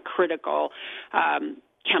 which is a critical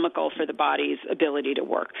chemical for the body's ability to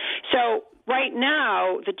work. So right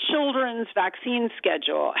now, the children's vaccine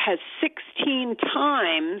schedule has 16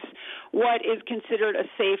 times what is considered a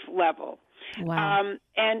safe level. Wow.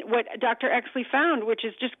 And what Dr. Exley found, which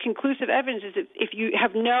is just conclusive evidence, is that if you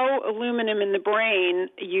have no aluminum in the brain,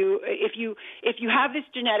 if you have this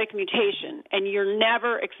genetic mutation and you're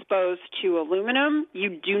never exposed to aluminum, you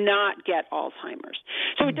do not get Alzheimer's.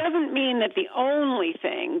 So it doesn't mean that the only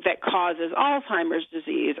thing that causes Alzheimer's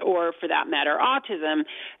disease, or for that matter, autism,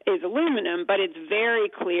 is aluminum, but it's very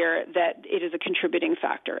clear that it is a contributing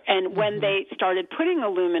factor. And when they started putting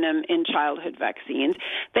aluminum in childhood vaccines,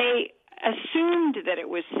 they assumed that it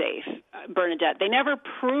was safe, Bernadette. They never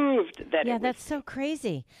proved that it was. Yeah, that's so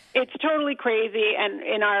crazy. It's totally crazy. And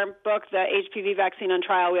in our book, The HPV Vaccine on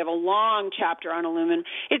Trial, we have a long chapter on aluminum.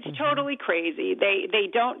 It's totally crazy. They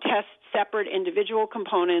don't test separate individual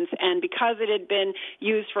components, and because it had been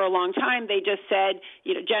used for a long time, they just said,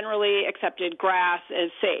 generally accepted grass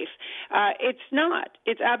as safe. It's not.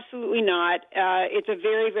 It's absolutely not. It's a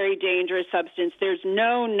very, very dangerous substance. There's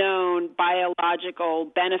no known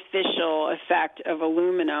biological beneficial effect of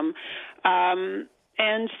aluminum.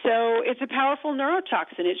 And so it's a powerful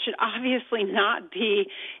neurotoxin. It should obviously not be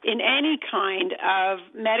in any kind of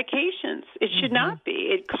medications. It should not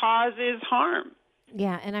be. It causes harm.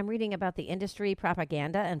 Yeah, and I'm reading about the industry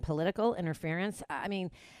propaganda and political interference. I mean,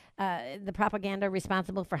 the propaganda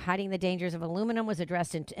responsible for hiding the dangers of aluminum was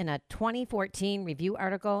addressed in a 2014 review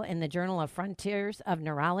article in the Journal of Frontiers of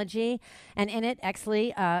Neurology. And in it,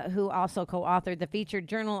 Exley, who also co-authored the featured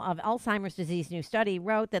Journal of Alzheimer's Disease New Study,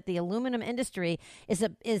 wrote that the aluminum industry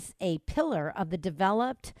is a pillar of the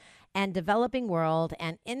developed and developing world,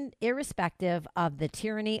 and irrespective of the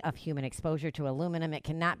tyranny of human exposure to aluminum, it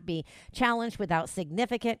cannot be challenged without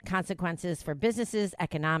significant consequences for businesses,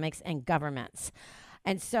 economics, and governments.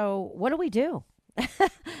 And so what do we do?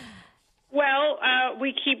 Well,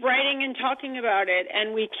 we keep writing and talking about it,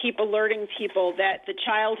 and we keep alerting people that the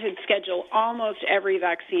childhood schedule, almost every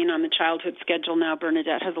vaccine on the childhood schedule now,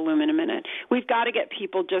 Bernadette, has aluminum in it. We've got to get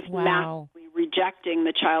people just massively rejecting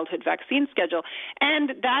the childhood vaccine schedule. And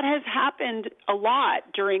that has happened a lot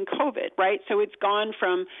during COVID, right? So it's gone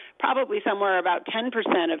from probably somewhere about 10%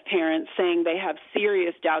 of parents saying they have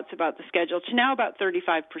serious doubts about the schedule to now about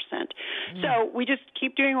 35%. So we just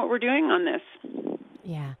keep doing what we're doing on this.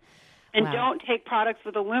 Yeah. And don't take products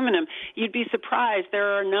with aluminum. You'd be surprised.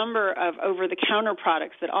 There are a number of over-the-counter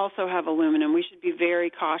products that also have aluminum. We should be very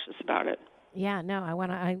cautious about it. Yeah,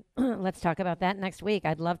 no, let's talk about that next week.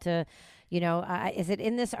 I'd love to Is it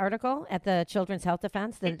in this article at the Children's Health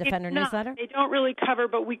Defense, the Defender newsletter? They don't really cover,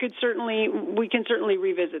 but we can certainly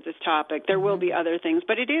revisit this topic. There will be other things,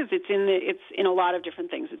 but it's in a lot of different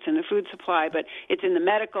things. It's in the food supply, but it's in the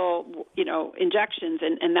medical, injections,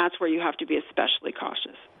 and that's where you have to be especially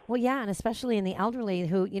cautious. Well, yeah, and especially in the elderly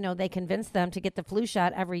who, they convince them to get the flu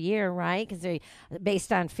shot every year, right? Because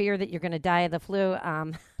based on fear that you're going to die of the flu.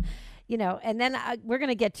 And then we're going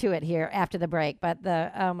to get to it here after the break. But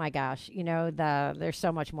oh my gosh, there's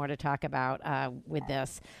so much more to talk about with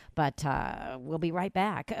this. But we'll be right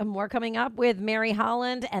back. More coming up with Mary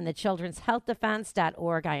Holland and the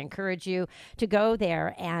children'shealthdefense.org. I encourage you to go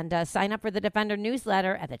there and sign up for the Defender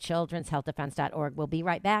newsletter at the children'shealthdefense.org. We'll be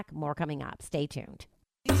right back. More coming up. Stay tuned.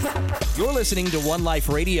 You're listening to One Life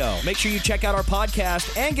Radio. Make sure you check out our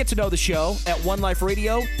podcast and get to know the show at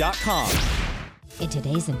oneliferadio.com. In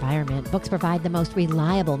today's environment, books provide the most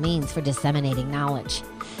reliable means for disseminating knowledge.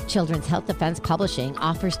 Children's Health Defense Publishing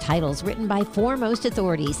offers titles written by foremost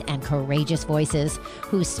authorities and courageous voices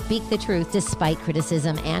who speak the truth despite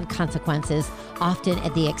criticism and consequences, often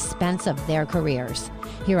at the expense of their careers.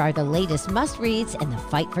 Here are the latest must-reads in the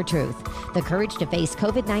fight for truth. The Courage to Face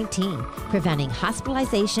COVID-19, Preventing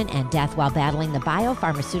Hospitalization and Death While Battling the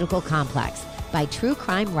Biopharmaceutical Complex, by true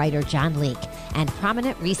crime writer John Leake and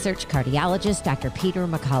prominent research cardiologist Dr. Peter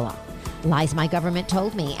McCullough. Lies My Government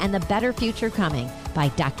Told Me and the Better Future Coming, by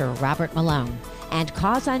Dr. Robert Malone. And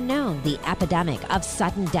Cause Unknown, The Epidemic of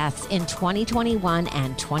Sudden Deaths in 2021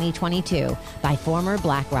 and 2022, by former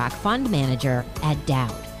BlackRock fund manager Ed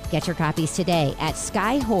Dowd. Get your copies today at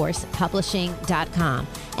skyhorsepublishing.com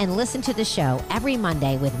and listen to the show every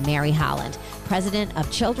Monday with Mary Holland, president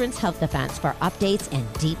of Children's Health Defense, for updates and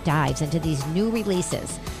deep dives into these new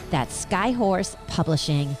releases. That's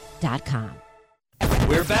skyhorsepublishing.com.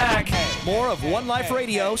 We're back. More of One Life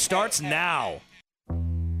Radio starts now.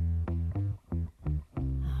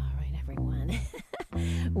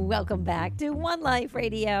 Welcome back to One Life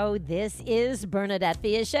Radio. This is Bernadette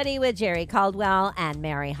Fiaschetti with Jerry Caldwell and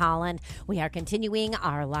Mary Holland. We are continuing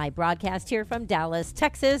our live broadcast here from Dallas,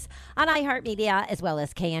 Texas on iHeartMedia, as well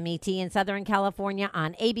as KMET in Southern California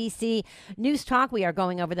on ABC News Talk. We are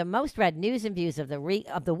going over the most read news and views of the week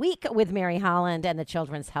with Mary Holland and the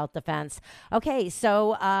Children's Health Defense. Okay,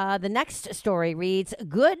 so the next story reads,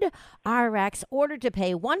 GoodRx ordered to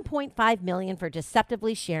pay $1.5 million for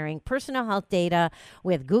deceptively sharing personal health data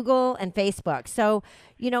with Google and Facebook. So,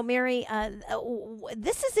 Mary,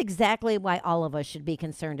 this is exactly why all of us should be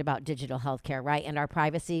concerned about digital healthcare, right? And our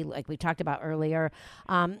privacy, like we talked about earlier.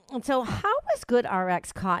 And so how was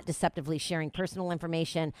GoodRx caught deceptively sharing personal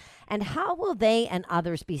information, and how will they and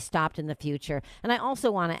others be stopped in the future? And I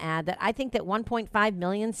also want to add that I think that $1.5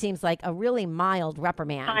 million seems like a really mild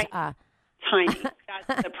reprimand. Tiny.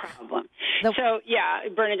 That's the problem.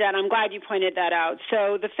 Bernadette, I'm glad you pointed that out.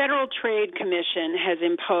 So the Federal Trade Commission has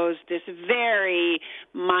imposed this very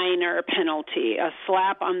minor penalty, a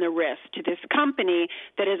slap on the wrist, to this company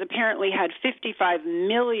that has apparently had 55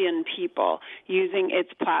 million people using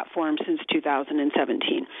its platform since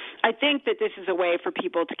 2017. I think that this is a way for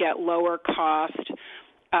people to get lower cost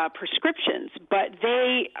prescriptions, but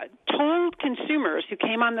they told consumers who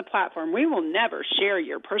came on the platform, we will never share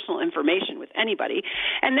your personal information with anybody.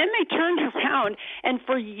 And then they turned around, and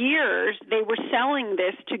for years they were selling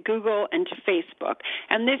this to Google and to Facebook.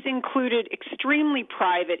 And this included extremely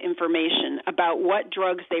private information about what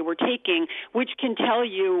drugs they were taking, which can tell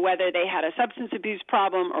you whether they had a substance abuse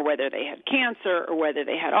problem or whether they had cancer or whether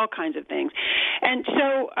they had all kinds of things. And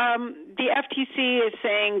so the FTC is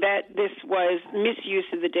saying that this was misuse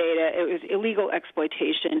of the data. It was illegal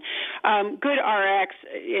exploitation. GoodRx,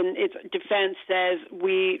 in its defense, says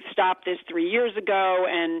we stopped this 3 years ago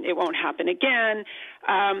and it won't happen again.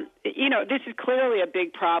 This is clearly a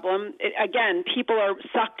big problem. Again, people are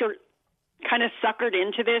suckered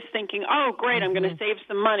into this thinking, oh, great, I'm going to save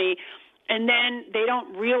some money. And then they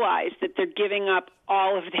don't realize that they're giving up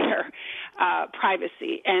all of their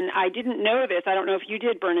privacy. And I didn't know this. I don't know if you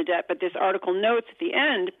did, Bernadette, but this article notes at the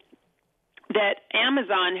end that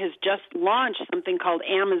Amazon has just launched something called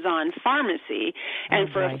Amazon Pharmacy, and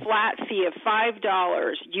for a flat fee of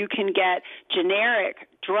 $5, you can get generic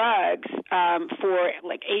drugs for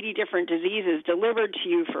like 80 different diseases delivered to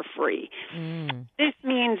you for free. This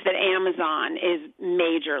means that Amazon is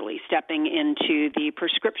majorly stepping into the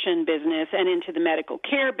prescription business and into the medical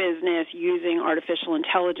care business using artificial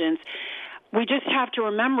intelligence. We just have to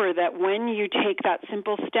remember that when you take that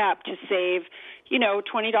simple step to save,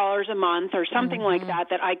 $20 a month or something like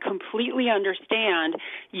that I completely understand,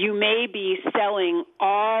 you may be selling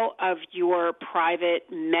all of your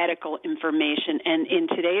private medical information. And in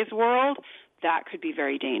today's world, that could be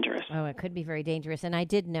very dangerous. Oh, it could be very dangerous. And I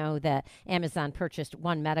did know that Amazon purchased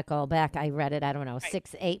One Medical back, I read it, I don't know,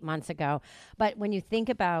 6-8 months ago. But when you think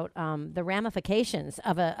about the ramifications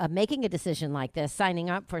of making a decision like this, signing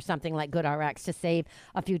up for something like GoodRx to save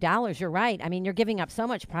a few dollars, you're right. I mean, you're giving up so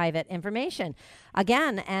much private information.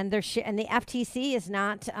 Again, and the FTC is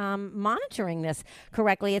not monitoring this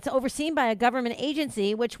correctly. It's overseen by a government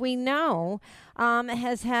agency, which we know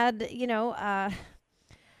has had,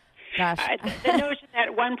 gosh. The notion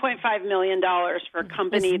that $1.5 million for a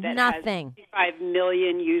company that nothing. has 55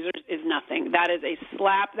 million users is nothing. That is a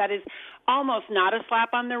slap. That is almost not a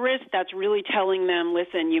slap on the wrist. That's really telling them,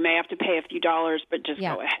 listen, you may have to pay a few dollars, but just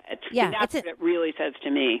go ahead. Yeah, and that's what it really says to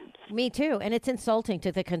me. Me too. And it's insulting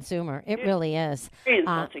to the consumer. It really is. Very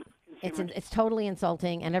insulting. It's totally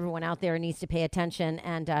insulting, and everyone out there needs to pay attention.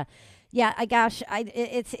 And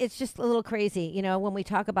it's just a little crazy, when we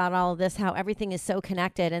talk about all of this, how everything is so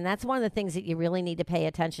connected, and that's one of the things that you really need to pay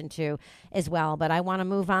attention to as well. But I want to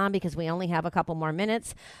move on because we only have a couple more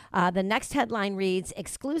minutes. The next headline reads,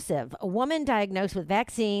 exclusive: a woman diagnosed with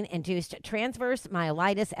vaccine-induced transverse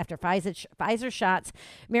myelitis after Pfizer shots.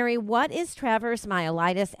 Mary, what is transverse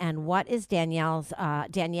myelitis, and what is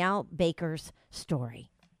Danielle Baker's story?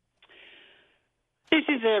 This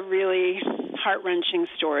is a really heart-wrenching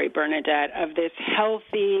story, Bernadette, of this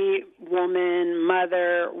healthy woman,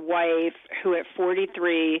 mother, wife, who at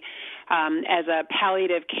 43, as a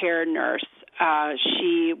palliative care nurse,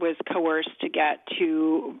 she was coerced to get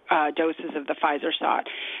 2 doses of the Pfizer shot,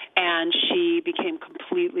 and she became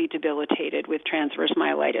completely debilitated with transverse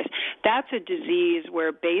myelitis. That's a disease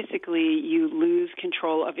where basically you lose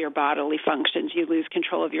control of your bodily functions. You lose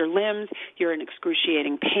control of your limbs. You're in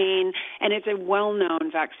excruciating pain, and it's a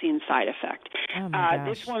well-known vaccine side effect. Oh my gosh.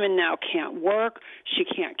 This woman now can't work. She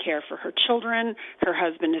can't care for her children. Her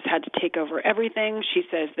husband has had to take over everything. She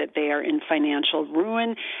says that they are in financial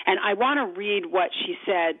ruin, and I want to read what she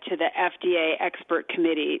said to the FDA expert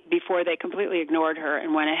committee before they completely ignored her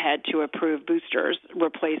and went ahead to approve boosters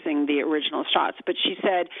replacing the original shots. But she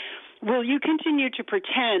said, "Will you continue to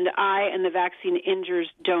pretend I and the vaccine injures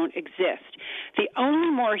don't exist? The only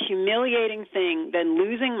more humiliating thing than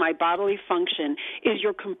losing my bodily function is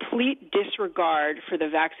your complete disregard for the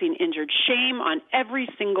vaccine injured. Shame on every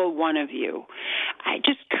single one of you." I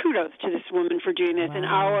just kudos to this woman for doing this. Wow. And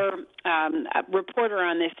our reporter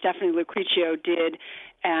on this, Stephanie Lucrezio, did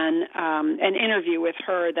an interview with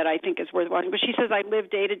her that I think is worth watching. But she says, "I live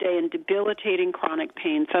day to day in debilitating chronic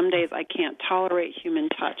pain. Some days I can't tolerate human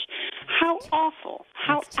touch." How awful.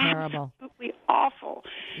 How That's terrible. Absolutely awful.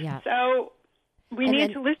 Yeah. So we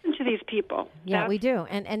need to listen to these people. Yeah, we do.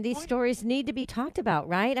 And these stories need to be talked about,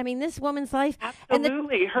 right? I mean, this woman's life.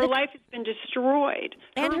 Absolutely. Her life has been destroyed.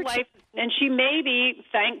 And she may be,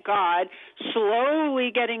 thank God,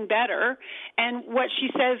 slowly getting better. And what she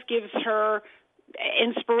says gives her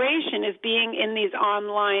inspiration is being in these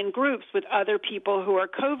online groups with other people who are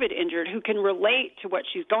COVID injured, who can relate to what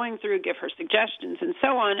she's going through, give her suggestions, and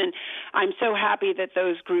so on. And I'm so happy that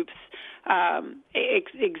those groups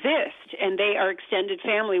exist, and they are extended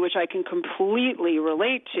family, which I can completely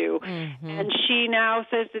relate to. Mm-hmm. And she now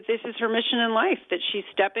says that this is her mission in life, that she's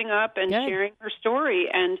stepping up and sharing her story.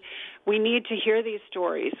 And we need to hear these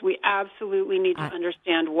stories. We absolutely need to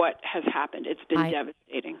understand what has happened. It's been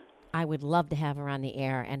devastating. I would love to have her on the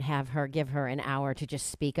air and give her an hour to just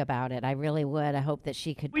speak about it. I really would. I hope that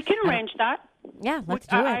she could. We can arrange that. Yeah, let's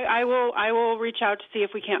do it. I will reach out to see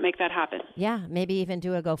if we can't make that happen. Yeah, maybe even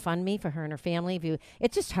do a GoFundMe for her and her family.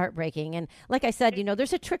 It's just heartbreaking. And like I said,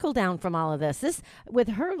 there's a trickle down from all of this. With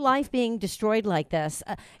her life being destroyed like this,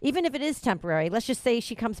 even if it is temporary, let's just say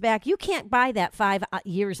she comes back. You can't buy that 5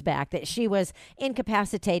 years back that she was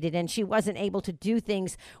incapacitated and she wasn't able to do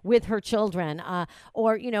things with her children.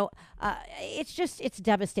 It's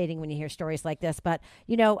devastating when you hear stories like this. But,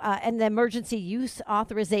 and the emergency use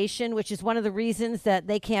authorization, which is one of the reasons that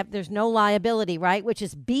there's no liability, right? Which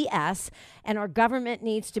is BS. And our government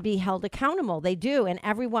needs to be held accountable. They do. And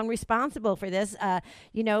everyone responsible for this,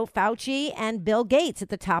 Fauci and Bill Gates at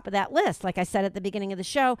the top of that list. Like I said at the beginning of the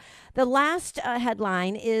show, the last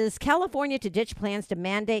headline is California to ditch plans to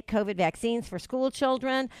mandate COVID vaccines for school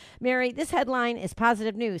children. Mary, this headline is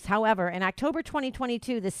positive news. However, in October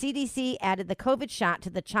 2022, the CDC added the COVID shot to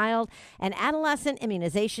the child and adolescent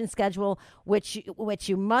immunization schedule, which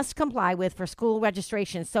you must comply with for school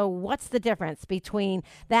registration. So what's the difference between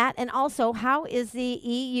that, and also how is the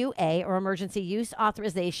EUA, or emergency use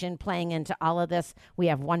authorization, playing into all of this? We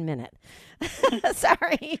have 1 minute.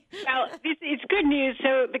 Sorry. Well, it's good news.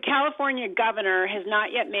 So the California governor has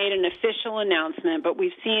not yet made an official announcement, but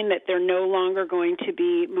we've seen that they're no longer going to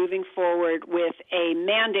be moving forward with a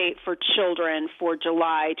mandate for children for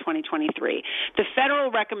July 2023. The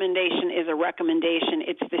federal recommendation is a recommendation.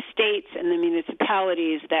 It's the states and the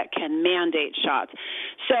municipalities that can mandate shots.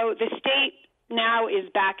 So the state now is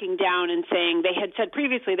backing down and saying, they had said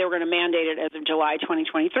previously they were going to mandate it as of July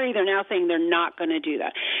 2023. They're now saying they're not going to do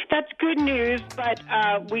that. That's good news, but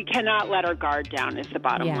we cannot let our guard down is the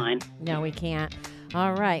bottom line. No, we can't.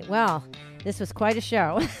 All right. Well, this was quite a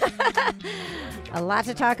show. A lot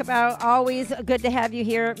to talk about. Always good to have you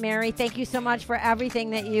here, Mary. Thank you so much for everything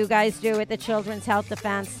that you guys do at the Children's Health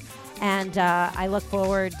Defense. And I look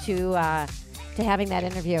forward to having that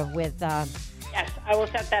interview with... Yes, I will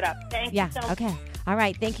set that up. Thank you so much. Okay. All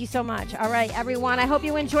right. Thank you so much. All right, everyone. I hope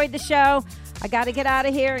you enjoyed the show. I got to get out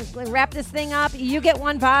of here and wrap this thing up. You get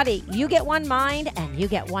one body, you get one mind, and you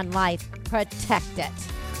get one life. Protect it.